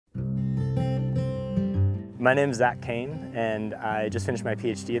My name is Zach Koehn, and I just finished my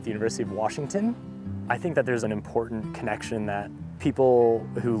PhD at the University of Washington. I think that there's an important connection that people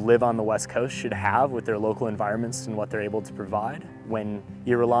who live on the West Coast should have with their local environments and what they're able to provide. When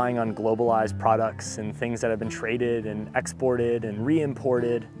you're relying on globalized products and things that have been traded and exported and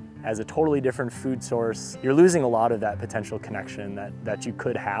re-imported as a totally different food source, you're losing a lot of that potential connection that you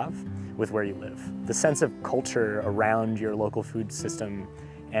could have with where you live. The sense of culture around your local food system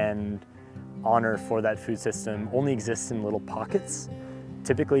and honor for that food system only exists in little pockets.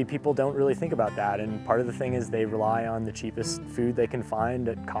 Typically, people don't really think about that, and part of the thing is they rely on the cheapest food they can find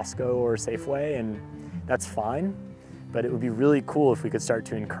at Costco or Safeway, and that's fine, but it would be really cool if we could start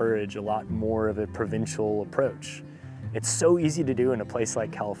to encourage a lot more of a provincial approach. It's so easy to do in a place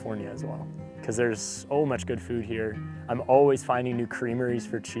like California as well, because there's so much good food here. I'm always finding new creameries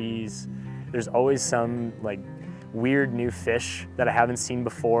for cheese. There's always some weird new fish that I haven't seen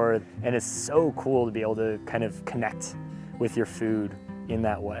before, and it's so cool to be able to kind of connect with your food in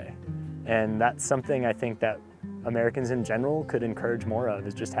that way. And that's something I think that Americans in general could encourage more of,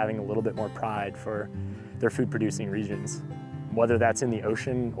 is just having a little bit more pride for their food producing regions, whether that's in the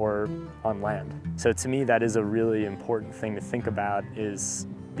ocean or on land. So to me, that is a really important thing to think about, is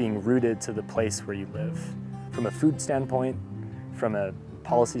being rooted to the place where you live. From a food standpoint, from a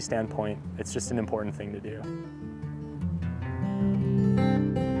policy standpoint, it's just an important thing to do.